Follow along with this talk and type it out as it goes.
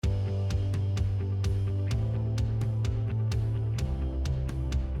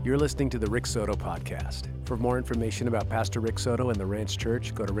You're listening to the Rick Soto Podcast. For more information about Pastor Rick Soto and the Ranch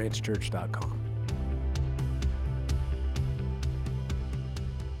Church, go to ranchchurch.com.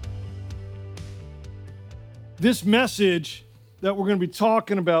 This message that we're going to be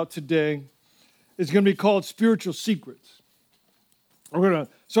talking about today is going to be called Spiritual Secrets. We're going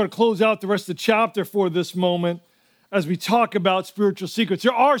to sort of close out the rest of the chapter for this moment as we talk about spiritual secrets.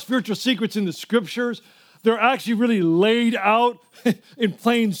 There are spiritual secrets in the scriptures. They're actually really laid out in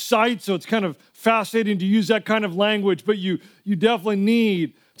plain sight, so it's kind of fascinating to use that kind of language, but you definitely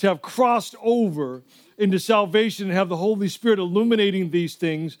need to have crossed over into salvation and have the Holy Spirit illuminating these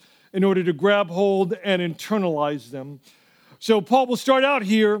things in order to grab hold and internalize them. So Paul will start out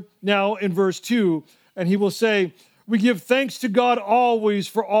here now in verse 2, and he will say, "We give thanks to God always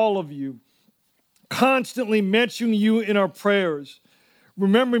for all of you, constantly mentioning you in our prayers,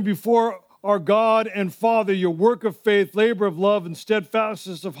 remembering before our God and Father your work of faith, labor of love, and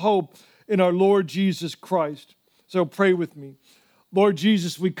steadfastness of hope in our Lord Jesus Christ." So pray with me. Lord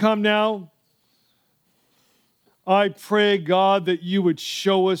Jesus, we come now. I pray, God, that you would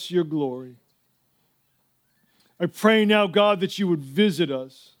show us your glory. I pray now, God, that you would visit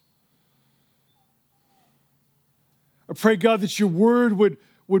us. I pray, God, that your word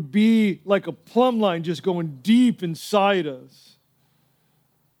would be like a plumb line just going deep inside us.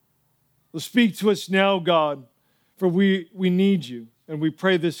 Well, speak to us now, God, for we need you. And we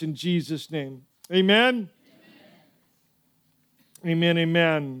pray this in Jesus' name. Amen? Amen,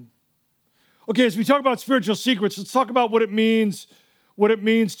 amen. Okay, as we talk about spiritual secrets, let's talk about what it means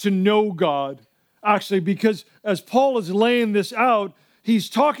to know God. Actually, because as Paul is laying this out, he's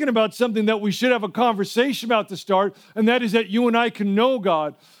talking about something that we should have a conversation about to start, and that is that you and I can know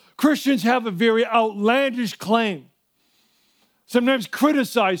God. Christians have a very outlandish claim, sometimes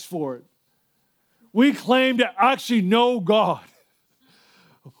criticized for it. We claim to actually know God.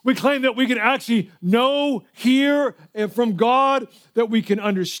 We claim that we can actually know, hear from God, that we can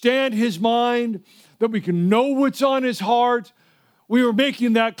understand his mind, that we can know what's on his heart. We are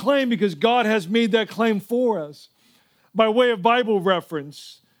making that claim because God has made that claim for us. By way of Bible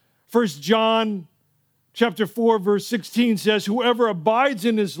reference, 1 John chapter 4, verse 16 says, "Whoever abides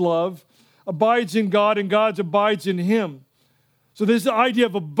in his love abides in God, and God abides in him." So there's the idea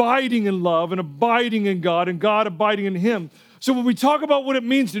of abiding in love and abiding in God and God abiding in him. So when we talk about what it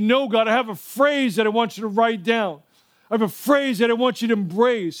means to know God, I have a phrase that I want you to write down. I have a phrase that I want you to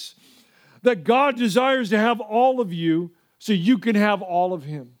embrace, that God desires to have all of you so you can have all of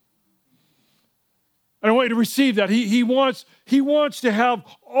him. And I want you to receive that. He wants to have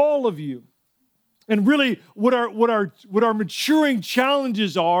all of you. And really what our maturing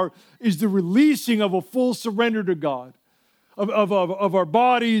challenges are is the releasing of a full surrender to God. Of our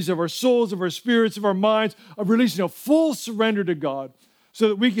bodies, of our souls, of our spirits, of our minds, of releasing a full surrender to God so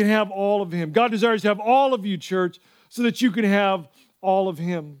that we can have all of him. God desires to have all of you, church, so that you can have all of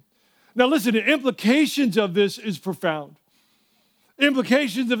him. Now listen, the implications of this is profound.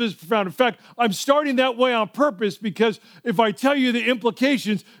 Implications of this is profound. In fact, I'm starting that way on purpose because if I tell you the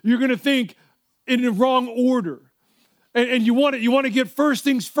implications, you're going to think in the wrong order. And you want to get first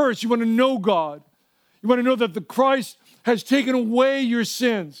things first. You want to know God. You want to know that the Christ has taken away your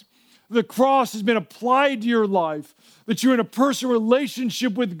sins. The cross has been applied to your life, that you're in a personal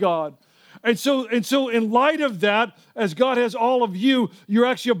relationship with God. And so in light of that, as God has all of you, you're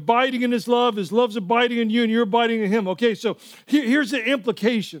actually abiding in his love's abiding in you, and you're abiding in him. Okay, so here's the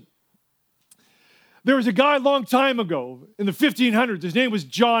implication. There was a guy a long time ago in the 1500s. His name was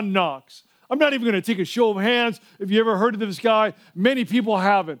John Knox. I'm not even going to take a show of hands if you ever heard of this guy. Many people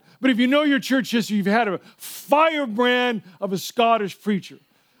haven't. But if you know your church history, you've had a firebrand of a Scottish preacher.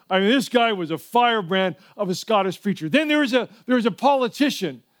 I mean, this guy was a firebrand of a Scottish preacher. Then there was a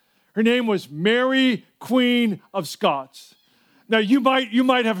politician. Her name was Mary, Queen of Scots. Now, you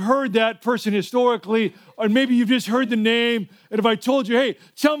might have heard that person historically, or maybe you've just heard the name. And if I told you, hey,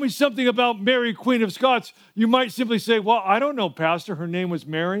 tell me something about Mary, Queen of Scots, you might simply say, well, I don't know, Pastor. Her name was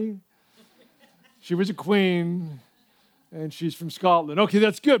Mary. She was a queen, and she's from Scotland. Okay,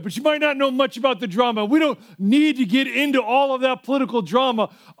 that's good, but you might not know much about the drama. We don't need to get into all of that political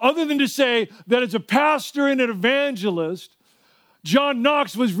drama other than to say that as a pastor and an evangelist, John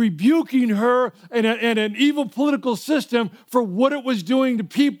Knox was rebuking her and an evil political system for what it was doing to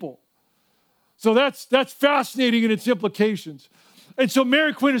people. So that's fascinating in its implications. And so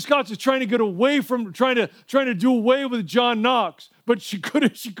Mary, Queen of Scots, is trying to get away from, trying to do away with John Knox. But she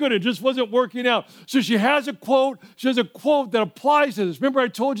couldn't. It just wasn't working out. So she has a quote that applies to this. Remember I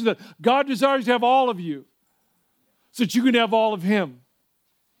told you that God desires to have all of you so that you can have all of him.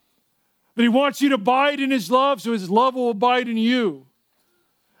 That he wants you to abide in his love so his love will abide in you.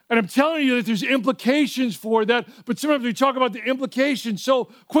 And I'm telling you that there's implications for that, but sometimes we talk about the implications so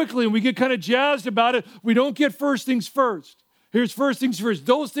quickly and we get kind of jazzed about it. We don't get first things first. Here's first things first.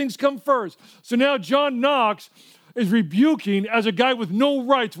 Those things come first. So now John Knox is rebuking as a guy with no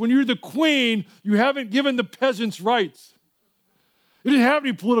rights. When you're the queen, you haven't given the peasants rights. He didn't have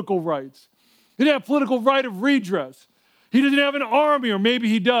any political rights. He didn't have political right of redress. He doesn't have an army, or maybe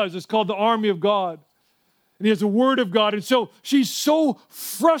he does. It's called the army of God. And he has the word of God. And so she's so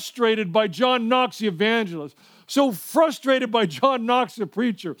frustrated by John Knox, the evangelist, so frustrated by John Knox, the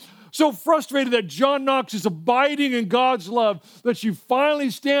preacher, so frustrated that John Knox is abiding in God's love that she finally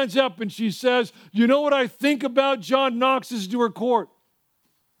stands up and she says, you know what I think about John Knox is to her court?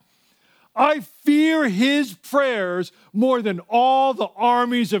 I fear his prayers more than all the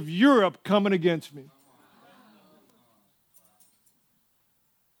armies of Europe coming against me.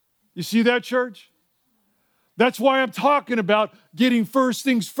 You see that, church? That's why I'm talking about getting first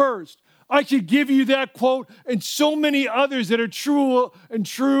things first. I could give you that quote and so many others that are true and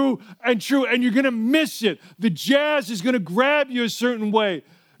true and true, and you're going to miss it. The jazz is going to grab you a certain way.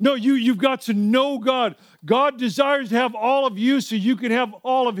 No, you've got to know God. God desires to have all of you so you can have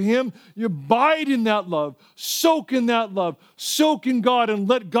all of him. You abide in that love. Soak in that love. Soak in God and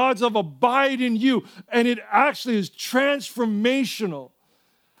let God's love abide in you. And it actually is transformational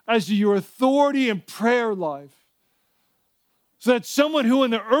as to your authority and prayer life. So that someone who in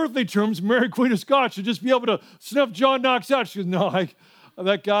the earthly terms, Mary Queen of Scots, should just be able to snuff John Knox out. She goes, no,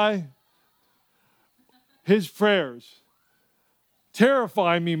 that guy, his prayers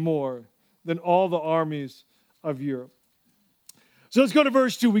terrify me more than all the armies of Europe. So let's go to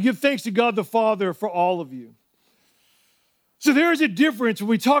verse 2. We give thanks to God the Father for all of you. So there is a difference when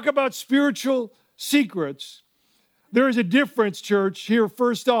we talk about spiritual secrets. There is a difference, church, here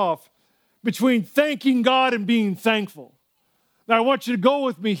first off, between thanking God and being thankful. Now, I want you to go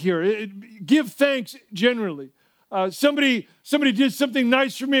with me here. Give thanks generally. Somebody did something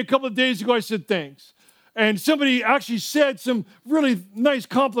nice for me a couple of days ago. I said thanks. And somebody actually said some really nice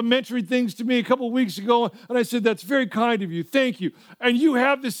complimentary things to me a couple of weeks ago. And I said, that's very kind of you. Thank you. And you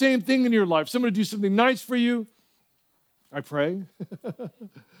have the same thing in your life. Somebody do something nice for you. I pray.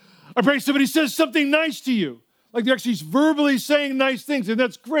 I pray somebody says something nice to you. Like they're actually verbally saying nice things, and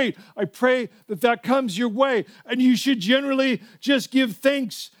that's great. I pray that comes your way, and you should generally just give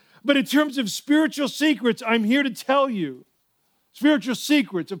thanks. But in terms of spiritual secrets, I'm here to tell you, spiritual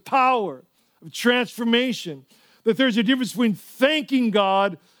secrets of power, of transformation, that there's a difference between thanking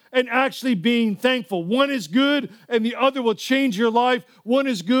God and actually being thankful. One is good, and the other will change your life. One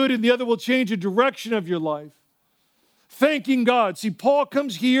is good, and the other will change the direction of your life. Thanking God. See, Paul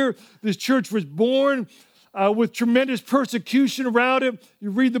comes here. This church was born with tremendous persecution around it. You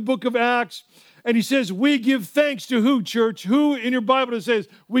read the book of Acts, and he says, we give thanks to who, church? Who in your Bible it says,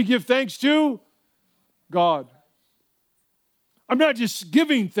 we give thanks to? God. I'm not just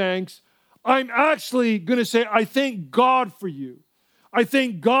giving thanks. I'm actually going to say, I thank God for you. I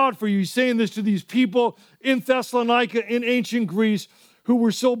thank God for you. He's saying this to these people in Thessalonica, in ancient Greece, who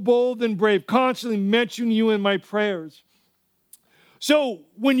were so bold and brave, constantly mentioning you in my prayers. So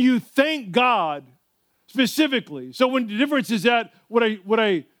when you thank God, specifically. So when the difference is that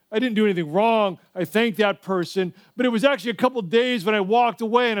I didn't do anything wrong, I thanked that person, but it was actually a couple of days when I walked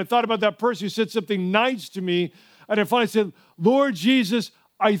away and I thought about that person who said something nice to me, and I finally said, Lord Jesus,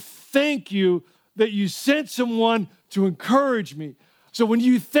 I thank you that you sent someone to encourage me. So when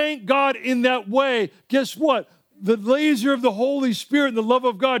you thank God in that way, guess what? The laser of the Holy Spirit and the love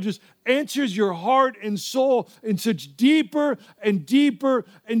of God just enters your heart and soul in such deeper and deeper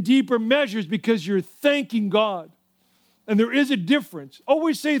and deeper measures because you're thanking God. And there is a difference.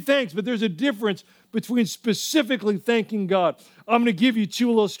 Always say thanks, but there's a difference between specifically thanking God. I'm going to give you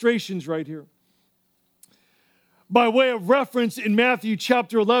two illustrations right here. By way of reference in Matthew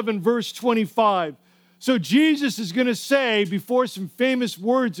chapter 11, verse 25. So Jesus is going to say before some famous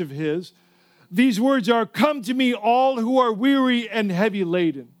words of his, these words are, come to me all who are weary and heavy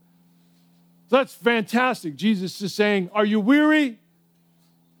laden. So that's fantastic. Jesus is saying, are you weary?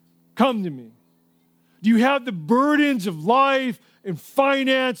 Come to me. Do you have the burdens of life and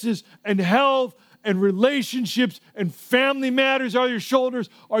finances and health and relationships and family matters on your shoulders?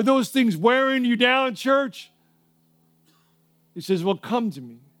 Are those things wearing you down, church? He says, well, come to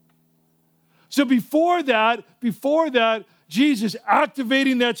me. So before that, Jesus,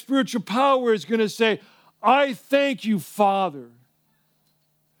 activating that spiritual power, is going to say, I thank you, Father.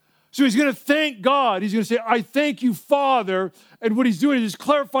 So he's going to thank God. He's going to say, I thank you, Father. And what he's doing is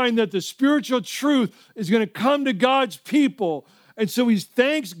clarifying that the spiritual truth is going to come to God's people. And so he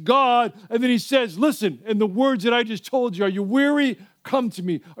thanks God, and then he says, listen, in the words that I just told you, are you weary? Come to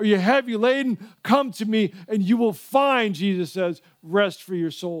me. Are you heavy laden? Come to me, and you will find, Jesus says, rest for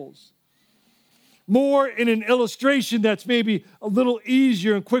your souls. More in an illustration that's maybe a little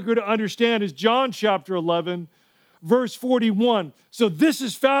easier and quicker to understand is John chapter 11, verse 41. So this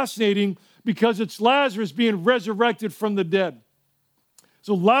is fascinating because it's Lazarus being resurrected from the dead.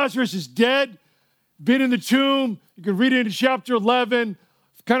 So Lazarus is dead, been in the tomb. You can read it in chapter 11.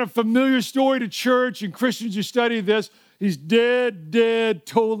 Kind of familiar story to church and Christians who study this. He's dead,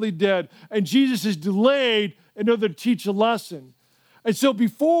 totally dead. And Jesus is delayed in order to teach a lesson. And so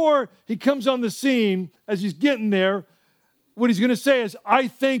before he comes on the scene, as he's getting there, what he's going to say is, I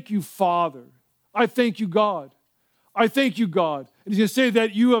thank you, Father. I thank you, God. I thank you, God. And he's going to say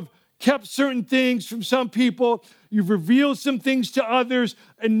that you have kept certain things from some people. You've revealed some things to others,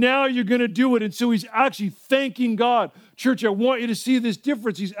 and now you're going to do it. And so he's actually thanking God. Church, I want you to see this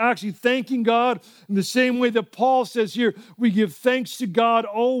difference. He's actually thanking God in the same way that Paul says here, we give thanks to God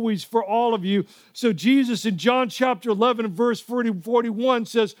always for all of you. So Jesus in John chapter 11, verse 41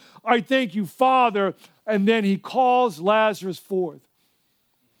 says, I thank you, Father. And then he calls Lazarus forth.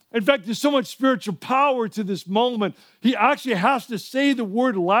 In fact, there's so much spiritual power to this moment. He actually has to say the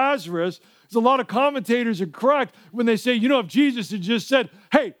word Lazarus. A lot of commentators are correct when they say, if Jesus had just said,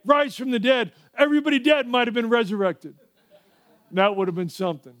 hey, rise from the dead, everybody dead might have been resurrected. That would have been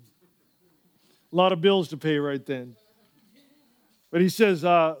something. A lot of bills to pay right then. But he says,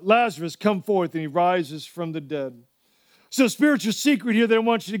 Lazarus, come forth, and he rises from the dead. So spiritual secret here that I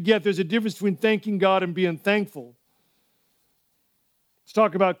want you to get, there's a difference between thanking God and being thankful. Let's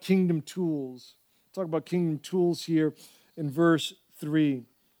talk about kingdom tools. Talk about kingdom tools here in verse 3.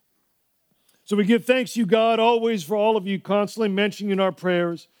 So we give thanks to you, God, always for all of you, constantly mentioning in our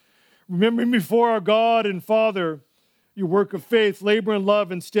prayers, remembering before our God and Father your work of faith, labor and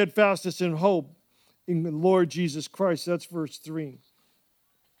love, and steadfastness and hope in the Lord Jesus Christ. That's verse 3.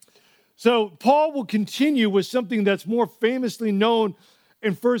 So Paul will continue with something that's more famously known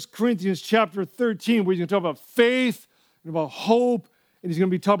in 1 Corinthians chapter 13, where he's going to talk about faith and about hope, and he's going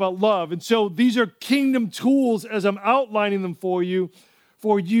to be talking about love. And so these are kingdom tools as I'm outlining them for you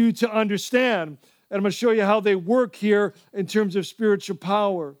to understand. And I'm going to show you how they work here in terms of spiritual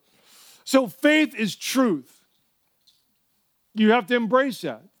power. So faith is truth. You have to embrace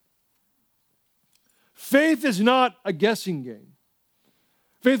that. Faith is not a guessing game.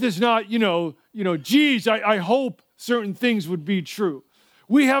 Faith is not, geez, I hope certain things would be true.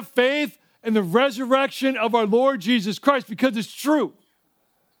 We have faith in the resurrection of our Lord Jesus Christ because it's true.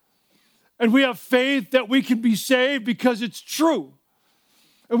 And we have faith that we can be saved because it's true.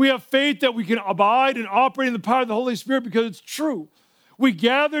 And we have faith that we can abide and operate in the power of the Holy Spirit because it's true. We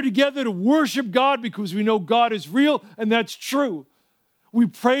gather together to worship God because we know God is real, and that's true. We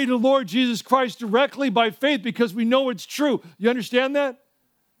pray to Lord Jesus Christ directly by faith because we know it's true. You understand that?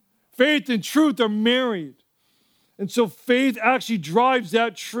 Faith and truth are married. And so faith actually drives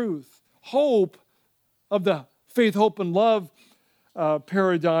that truth. Hope of the faith, hope, and love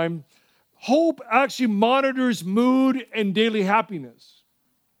paradigm. Hope actually monitors mood and daily happiness.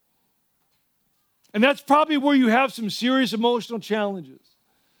 And that's probably where you have some serious emotional challenges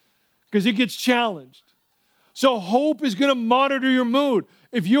because it gets challenged. So hope is going to monitor your mood.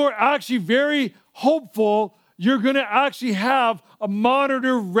 If you're actually very hopeful, you're going to actually have a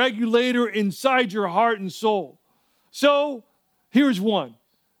monitor regulator inside your heart and soul. So here's one.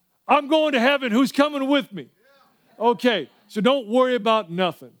 I'm going to heaven. Who's coming with me? Okay, so don't worry about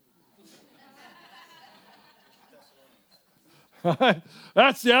nothing.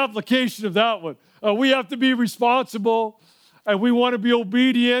 That's the application of that one. We have to be responsible, and we want to be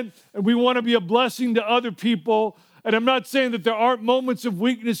obedient, and we want to be a blessing to other people. And I'm not saying that there aren't moments of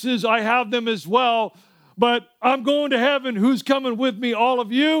weaknesses. I have them as well. But I'm going to heaven. Who's coming with me? All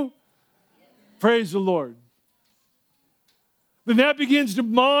of you? Praise the Lord. Then that begins to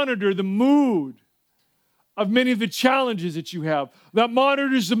monitor the mood of many of the challenges that you have. That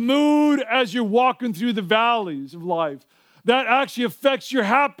monitors the mood as you're walking through the valleys of life. That actually affects your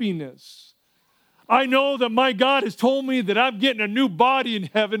happiness. I know that my God has told me that I'm getting a new body in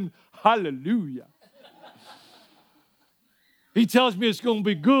heaven. Hallelujah. He tells me it's going to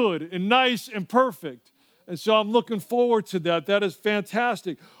be good and nice and perfect. And so I'm looking forward to that. That is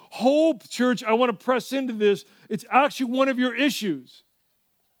fantastic. Hope, church, I want to press into this. It's actually one of your issues.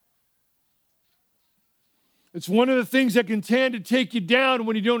 It's one of the things that can tend to take you down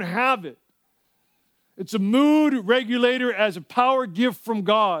when you don't have it. It's a mood regulator as a power gift from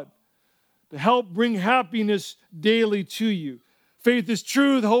God to help bring happiness daily to you. Faith is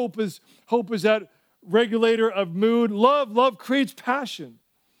truth. Hope is that regulator of mood. Love creates passion.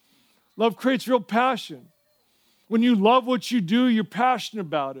 Love creates real passion. When you love what you do, you're passionate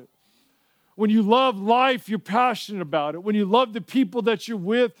about it. When you love life, you're passionate about it. When you love the people that you're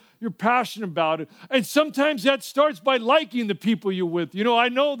with, you're passionate about it. And sometimes that starts by liking the people you're with. I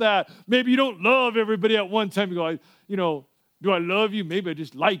know that. Maybe you don't love everybody at one time. You go, do I love you? Maybe I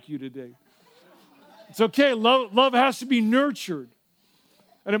just like you today. It's okay. Love has to be nurtured.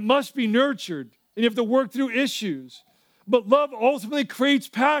 And it must be nurtured. And you have to work through issues. But love ultimately creates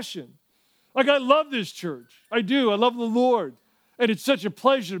passion. Like, I love this church. I do. I love the Lord. And it's such a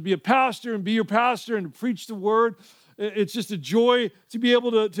pleasure to be a pastor and be your pastor and to preach the word. It's just a joy to be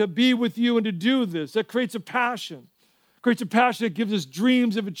able to be with you and to do this. That creates a passion. Creates a passion that gives us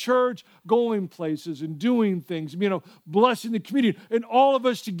dreams of a church, going places and doing things, blessing the community. And all of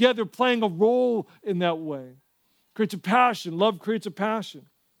us together playing a role in that way. Creates a passion. Love creates a passion.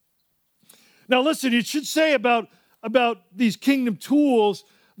 Now listen, it should say about these kingdom tools,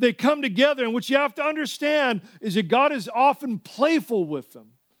 they come together, and what you have to understand is that God is often playful with them.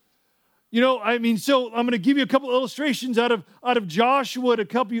 So I'm going to give you a couple illustrations out of Joshua to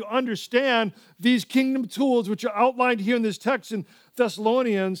help you understand these kingdom tools, which are outlined here in this text in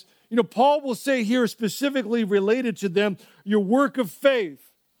Thessalonians. Paul will say here specifically related to them, your work of faith,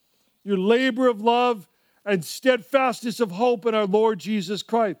 your labor of love, and steadfastness of hope in our Lord Jesus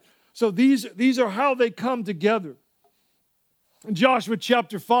Christ. So these are how they come together. In Joshua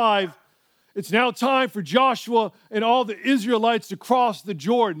chapter 5, it's now time for Joshua and all the Israelites to cross the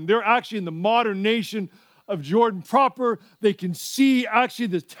Jordan. They're actually in the modern nation of Jordan proper. They can see actually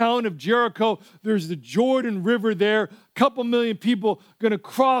the town of Jericho. There's the Jordan River there. A couple million people going to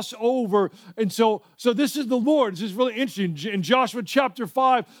cross over. And so this is the Lord. This is really interesting. In Joshua chapter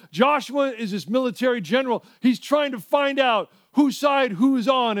 5, Joshua is this military general. He's trying to find out whose side who's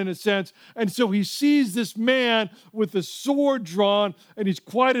on, in a sense. And so he sees this man with a sword drawn, and he's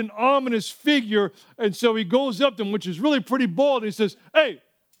quite an ominous figure. And so he goes up to him, which is really pretty bold, and he says, hey,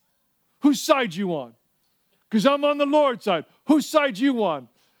 whose side you on? Because I'm on the Lord's side. Whose side you on?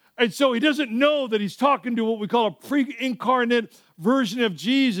 And so he doesn't know that he's talking to what we call a pre-incarnate version of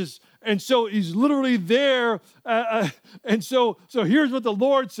Jesus. And so he's literally there. And so here's what the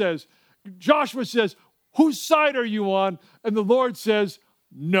Lord says. Joshua says, whose side are you on? And the Lord says,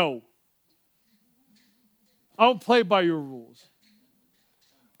 no. I don't play by your rules.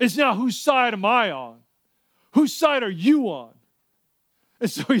 It's now, whose side am I on? Whose side are you on? And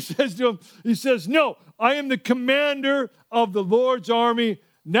so he says to him, no, I am the commander of the Lord's army.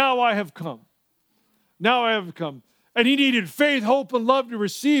 Now I have come. Now I have come. And he needed faith, hope, and love to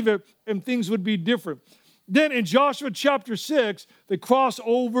receive it, and things would be different. Then in Joshua chapter 6, they cross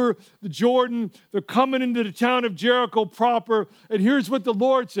over the Jordan. They're coming into the town of Jericho proper. And here's what the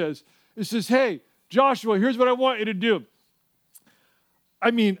Lord says. It says, hey, Joshua, here's what I want you to do.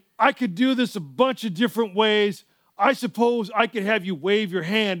 I could do this a bunch of different ways. I suppose I could have you wave your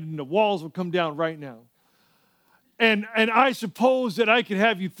hand and the walls will come down right now. And I suppose that I could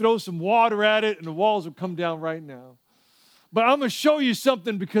have you throw some water at it and the walls will come down right now. But I'm going to show you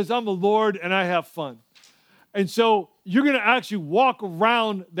something because I'm the Lord and I have fun. And so you're going to actually walk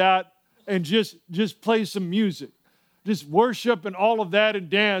around that and just play some music. Just worship and all of that and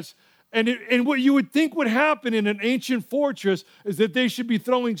dance. And what you would think would happen in an ancient fortress is that they should be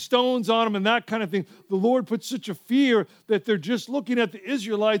throwing stones on them and that kind of thing. The Lord put such a fear that they're just looking at the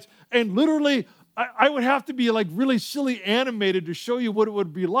Israelites. And literally, I would have to be like really silly animated to show you what it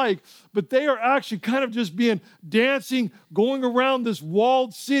would be like. But they are actually kind of just dancing, going around this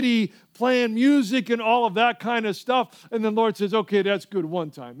walled city, playing music and all of that kind of stuff. And then the Lord says, okay, that's good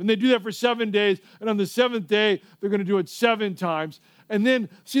one time. And they do that for 7 days. And on the seventh day, they're going to do it 7 times. And then,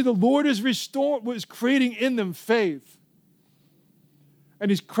 see, the Lord is creating in them faith. And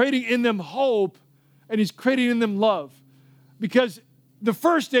he's creating in them hope. And he's creating in them love. Because the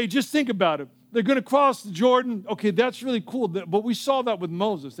first day, just think about it. They're going to cross the Jordan. Okay, that's really cool. But we saw that with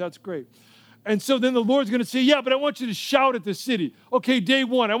Moses. That's great. And so then the Lord's going to say, yeah, but I want you to shout at the city. Okay, day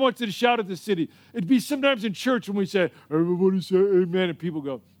 1, I want you to shout at the city. It'd be sometimes in church when we say, everybody say amen, and people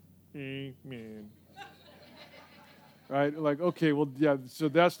go, amen. Right? Like, okay, well, yeah, so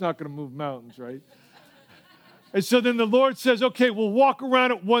that's not going to move mountains, right? And so then the Lord says, okay, we'll walk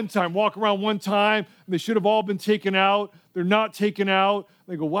around at one time. Walk around one time. And they should have all been taken out. They're not taken out.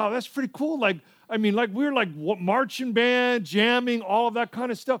 They go, wow, that's pretty cool. We're like marching band, jamming, all of that kind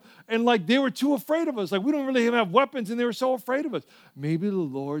of stuff. And they were too afraid of us. We don't really even have weapons, and they were so afraid of us. Maybe the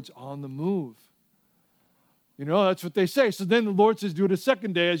Lord's on the move. That's what they say. So then the Lord says, do it a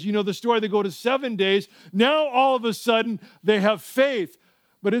second day. As you know the story, they go to 7 days. Now all of a sudden, they have faith.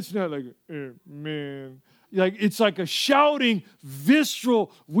 But it's not like, man. like it's like a shouting,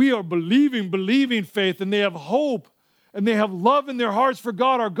 visceral, we are believing faith, and they have hope, and they have love in their hearts for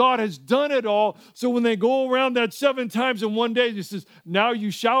God. Our God has done it all. So when they go around that 7 times in one day, he says, now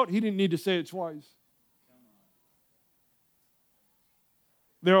you shout. He didn't need to say it twice.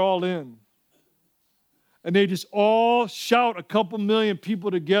 They're all in. And they just all shout, a couple million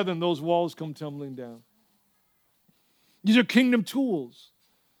people together, and those walls come tumbling down. These are kingdom tools,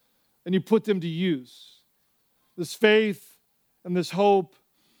 and you put them to use. This faith and this hope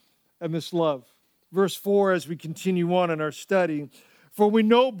and this love. Verse 4, as we continue on in our study, for we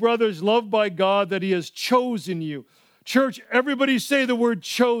know, brothers, loved by God, that he has chosen you. Church, everybody say the word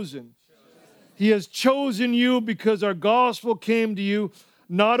chosen. He has chosen you because our gospel came to you,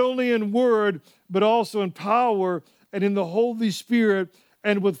 not only in word, but also in power and in the Holy Spirit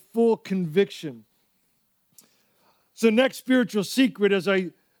and with full conviction. So next spiritual secret, as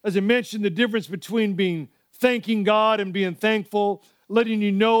I mentioned, the difference between thanking God and being thankful, letting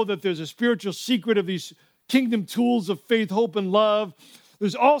you know that there's a spiritual secret of these kingdom tools of faith, hope, and love.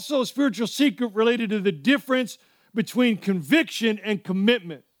 There's also a spiritual secret related to the difference between conviction and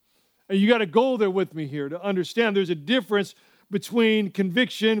commitment. And you got to go there with me here to understand there's a difference between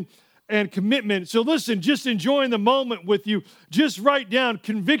conviction and commitment. So listen, just enjoying the moment with you, just write down,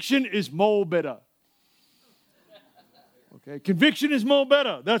 conviction is mo better. Okay, conviction is mo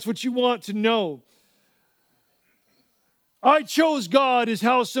better. That's what you want to know. I chose God is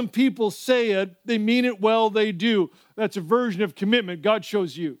how some people say it. They mean it well, they do. That's a version of commitment. God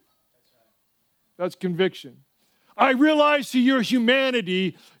chose you. That's conviction. I realize to your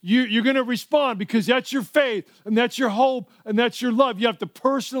humanity, you're going to respond because that's your faith and that's your hope and that's your love. You have to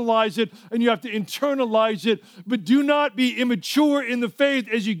personalize it and you have to internalize it. But do not be immature in the faith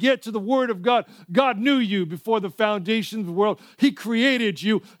as you get to the Word of God. God knew you before the foundation of the world. He created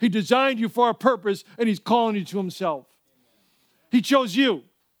you. He designed you for a purpose, and He's calling you to Himself. He chose you.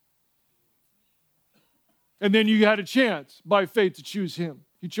 And then you had a chance by faith to choose Him.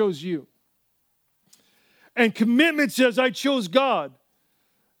 He chose you. And commitment says, I chose God.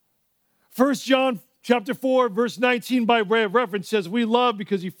 1 John chapter 4, verse 19, by way of reference, says, we love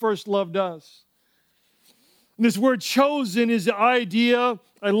because He first loved us. And this word chosen is the idea,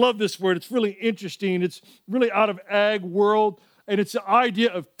 I love this word, it's really interesting. It's really out of ag world, and it's the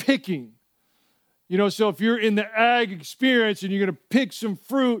idea of picking. You know, so if you're in the ag experience and you're going to pick some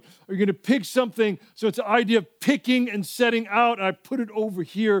fruit or you're going to pick something, so it's the idea of picking and setting out. And I put it over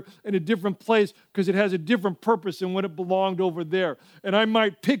here in a different place because it has a different purpose than when it belonged over there. And I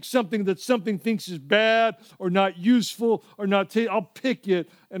might pick something that something thinks is bad or not useful or not. I'll pick it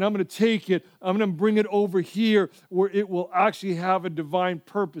and I'm going to take it. I'm going to bring it over here where it will actually have a divine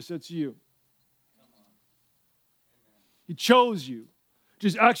purpose. That's you. He chose you.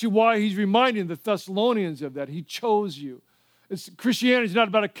 Which is actually why he's reminding the Thessalonians of that. He chose you. Christianity is not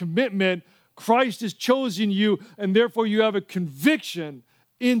about a commitment. Christ has chosen you, and therefore you have a conviction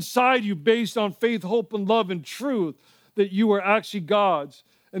inside you based on faith, hope, and love and truth that you are actually God's,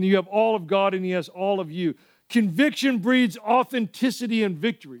 and you have all of God, and He has all of you. Conviction breeds authenticity and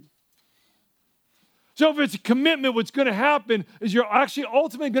victory. So if it's a commitment, what's going to happen is you're actually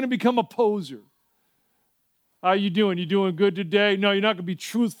ultimately going to become a poser. How you doing? You doing good today? No, you're not going to be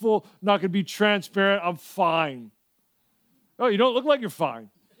truthful, not going to be transparent. I'm fine. Oh, you don't look like you're fine.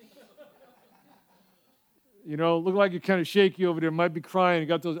 You know, look like you're kind of shaky over there. Might be crying. You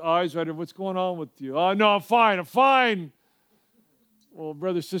got those eyes right there. What's going on with you? Oh, no, I'm fine. I'm fine. Well,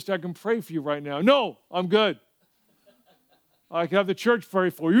 brother, sister, I can pray for you right now. No, I'm good. I can have the church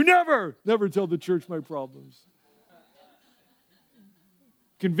pray for you. Never tell the church my problems.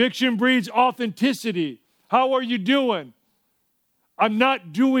 Conviction breeds authenticity. How are you doing? I'm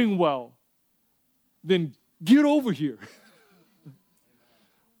not doing well. Then get over here.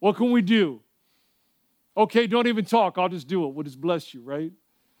 What can we do? Okay, don't even talk. I'll just do it. We'll just bless you, right?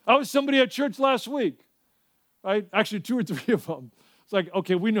 I was somebody at church last week, right? Actually, 2 or 3 of them. It's like,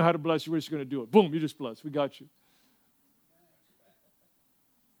 okay, we know how to bless you. We're just going to do it. Boom, you just blessed. We got you.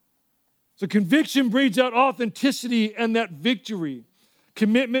 So conviction breeds out authenticity and that victory.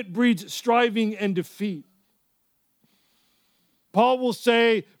 Commitment breeds striving and defeat. Paul will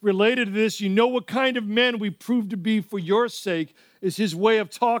say, related to this, you know what kind of men we prove to be for your sake, is his way of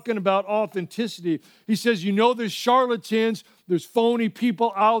talking about authenticity. He says, you know there's charlatans, there's phony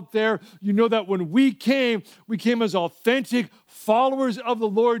people out there. You know that when we came as authentic followers of the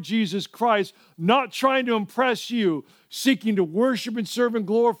Lord Jesus Christ, not trying to impress you, seeking to worship and serve and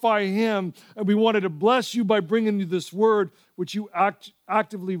glorify Him. And we wanted to bless you by bringing you this word, which you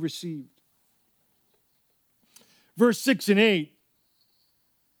actively received. Verse 6 and 8.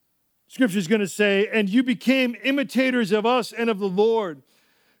 Scripture is going to say, and you became imitators of us and of the Lord,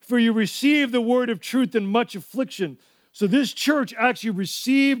 for you received the word of truth in much affliction. So this church actually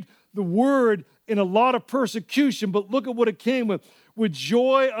received the word in a lot of persecution, but look at what it came with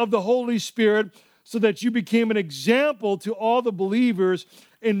joy of the Holy Spirit, so that you became an example to all the believers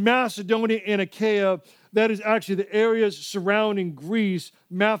in Macedonia and Achaia. That is actually the areas surrounding Greece.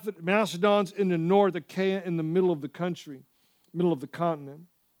 Macedon's in the north, Achaia in the middle of the country, middle of the continent.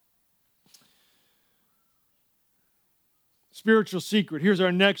 Spiritual secret. Here's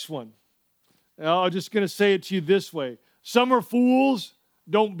our next one. Now, I'm just going to say it to you this way. Some are fools,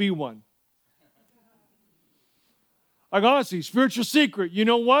 don't be one. Like honestly, spiritual secret. You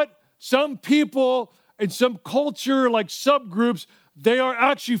know what? Some people in some culture, like subgroups, they are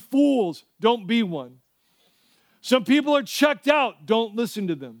actually fools. Don't be one. Some people are checked out. Don't listen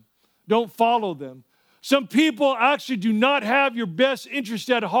to them. Don't follow them. Some people actually do not have your best interest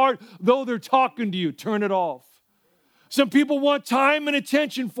at heart, though they're talking to you. Turn it off. Some people want time and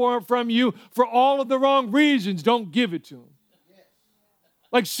attention from you for all of the wrong reasons. Don't give it to them.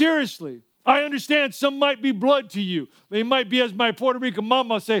 Like seriously. I understand some might be blood to you. They might be, as my Puerto Rican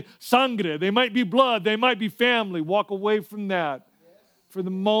mama say, sangre. They might be blood. They might be family. Walk away from that for the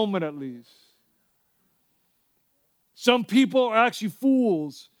moment at least. Some people are actually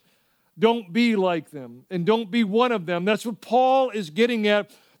fools. Don't be like them, and don't be one of them. That's what Paul is getting at.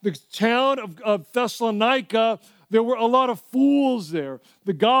 The town of Thessalonica, there were a lot of fools there.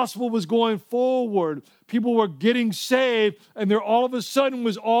 The gospel was going forward. People were getting saved, and there all of a sudden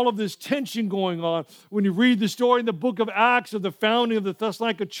was all of this tension going on. When you read the story in the book of Acts of the founding of the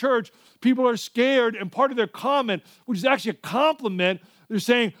Thessalonica church, people are scared, and part of their comment, which is actually a compliment, they're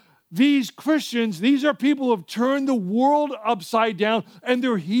saying, these Christians, these are people who have turned the world upside down, and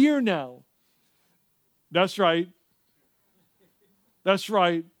they're here now. That's right. That's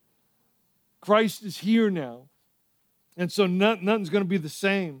right. Christ is here now. And so nothing's going to be the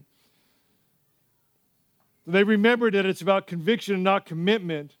same. They remember that it's about conviction and not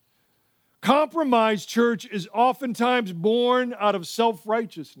commitment. Compromise, church, is oftentimes born out of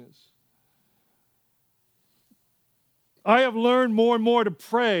self-righteousness. I have learned more and more to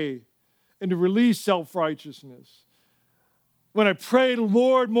pray and to release self-righteousness. When I pray to the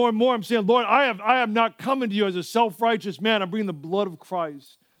Lord more and more, I'm saying, Lord, I am not coming to you as a self-righteous man. I'm bringing the blood of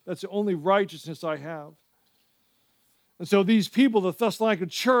Christ. That's the only righteousness I have. And so these people, the Thessalonica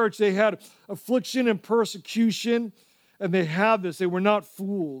church, they had affliction and persecution, and they had this. They were not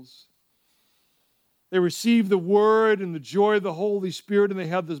fools. They received the word and the joy of the Holy Spirit, and they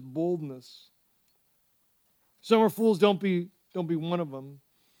had this boldness. Some are fools, don't be one of them.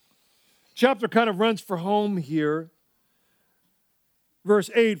 Chapter kind of runs for home here.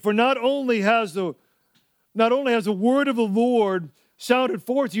 Verse 8, for not only has the word of the Lord sounded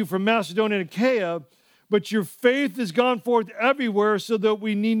forth to you from Macedonia and Achaia, but your faith has gone forth everywhere so that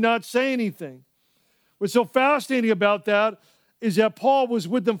we need not say anything. What's so fascinating about that is that Paul was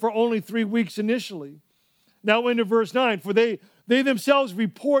with them for only 3 weeks initially. Now into verse 9, for they themselves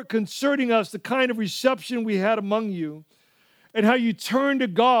report concerning us the kind of reception we had among you and how you turned to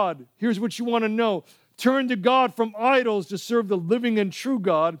God. Here's what you want to know. Turn to God from idols to serve the living and true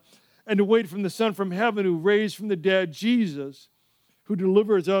God and to wait from the Son from heaven who raised from the dead Jesus, who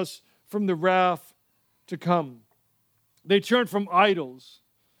delivers us from the wrath to come. They turned from idols.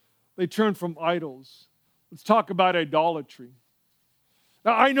 They turned from idols. Let's talk about idolatry.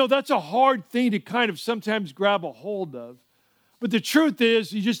 Now, I know that's a hard thing to kind of sometimes grab a hold of. But the truth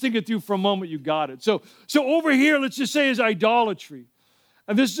is, you just think it through for a moment, you got it. So over here, let's just say is idolatry.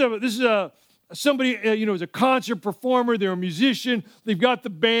 And this is somebody, is a concert performer. They're a musician. They've got the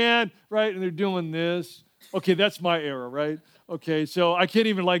band, right? And they're doing this. Okay, that's my era, right? Okay, so I can't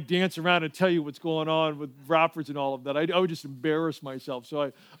even dance around and tell you what's going on with rappers and all of that. I would just embarrass myself,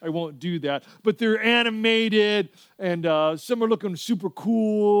 so I won't do that. But they're animated, and some are looking super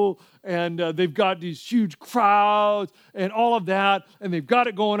cool, and they've got these huge crowds and all of that, and they've got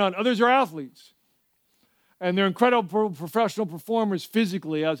it going on. Others are athletes, and they're incredible professional performers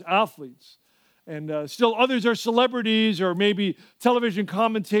physically as athletes. And still others are celebrities or maybe television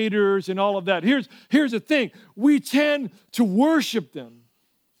commentators and all of that. Here's the thing. We tend to worship them.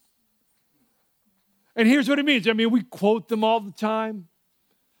 And here's what it means. I mean, we quote them all the time.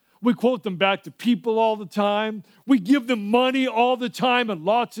 We quote them back to people all the time. We give them money all the time in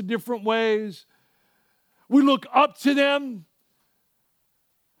lots of different ways. We look up to them.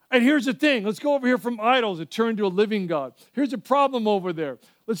 And here's the thing. Let's go over here from idols and turn to a living God. Here's a problem over there.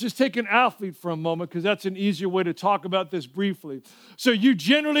 Let's just take an athlete for a moment because that's an easier way to talk about this briefly. So you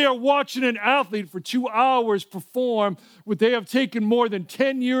generally are watching an athlete for 2 hours perform what they have taken more than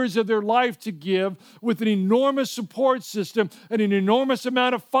 10 years of their life to give with an enormous support system and an enormous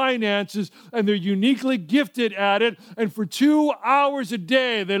amount of finances, and they're uniquely gifted at it. And for 2 hours a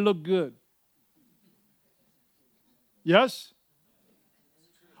day, they look good. Yes?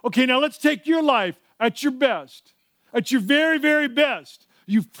 Okay, now let's take your life at your best, at your very, very best.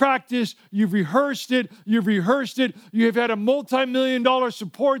 You've practiced, you've rehearsed it, you have had a multi-million-dollar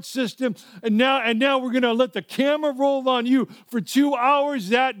support system, and now we're going to let the camera roll on you for 2 hours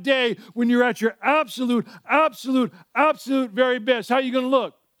that day when you're at your absolute very best. How are you going to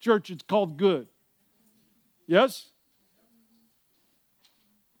look? Church, it's called good. Yes?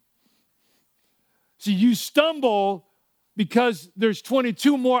 See, you stumble because there's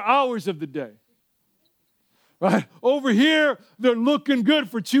 22 more hours of the day. Right? Over here, they're looking good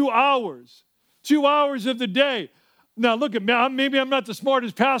for 2 hours. 2 hours of the day. Now, look at me. Maybe I'm not the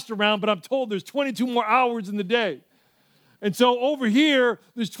smartest pastor around, but I'm told there's 22 more hours in the day. And so over here,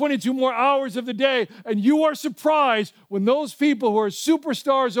 there's 22 more hours of the day, and you are surprised when those people who are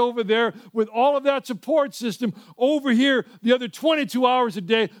superstars over there with all of that support system, over here, the other 22 hours a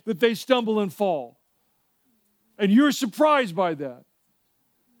day, that they stumble and fall. And you're surprised by that.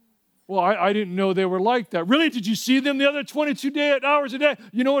 Well, I didn't know they were like that. Really? Did you see them the other 22 hours a day?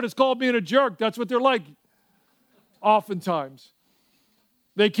 You know what? It's called being a jerk. That's what they're like oftentimes.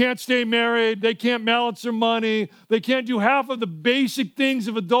 They can't stay married. They can't balance their money. They can't do half of the basic things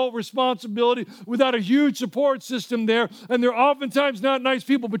of adult responsibility without a huge support system there. And they're oftentimes not nice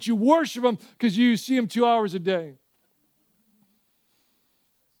people, but you worship them because you see them 2 hours a day.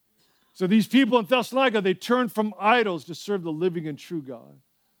 So these people in Thessalonica, they turned from idols to serve the living and true God.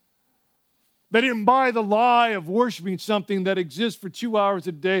 They didn't buy the lie of worshiping something that exists for 2 hours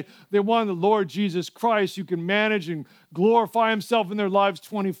a day. They wanted the Lord Jesus Christ who can manage and glorify himself in their lives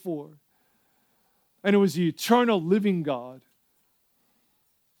 24. And it was the eternal living God.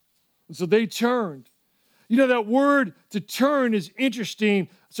 And so they turned. You know, that word to turn is interesting.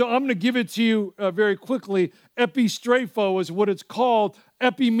 So I'm going to give it to you very quickly. Epistrapho is what it's called.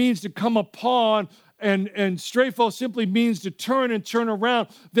 Epi means to come upon. And strapho simply means to turn and turn around.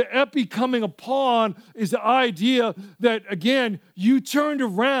 The epi coming upon is the idea that, again, you turned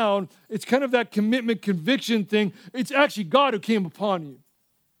around. It's kind of that commitment, conviction thing. It's actually God who came upon you.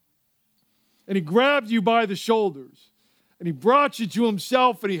 And he grabbed you by the shoulders. And he brought you to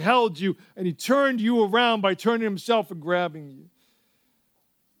himself, and he held you, and he turned you around by turning himself and grabbing you.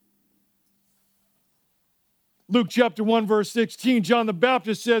 Luke chapter 1, verse 16, John the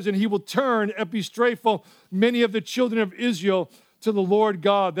Baptist says, and he will turn, epistrapho, many of the children of Israel to the Lord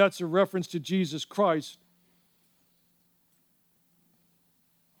God. That's a reference to Jesus Christ.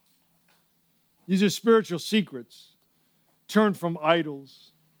 These are spiritual secrets. Turn from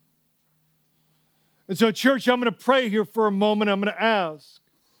idols. And so, church, I'm going to pray here for a moment. I'm going to ask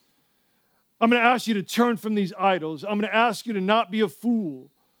you to turn from these idols. I'm going to ask you to not be a fool.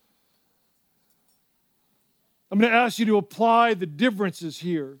 I'm going to ask you to apply the differences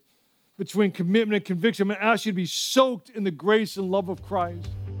here between commitment and conviction. I'm going to ask you to be soaked in the grace and love of Christ.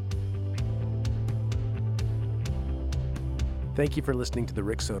 Thank you for listening to the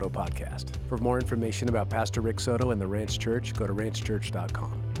Rick Soto Podcast. For more information about Pastor Rick Soto and the Ranch Church, go to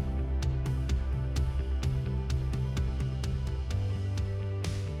ranchchurch.com.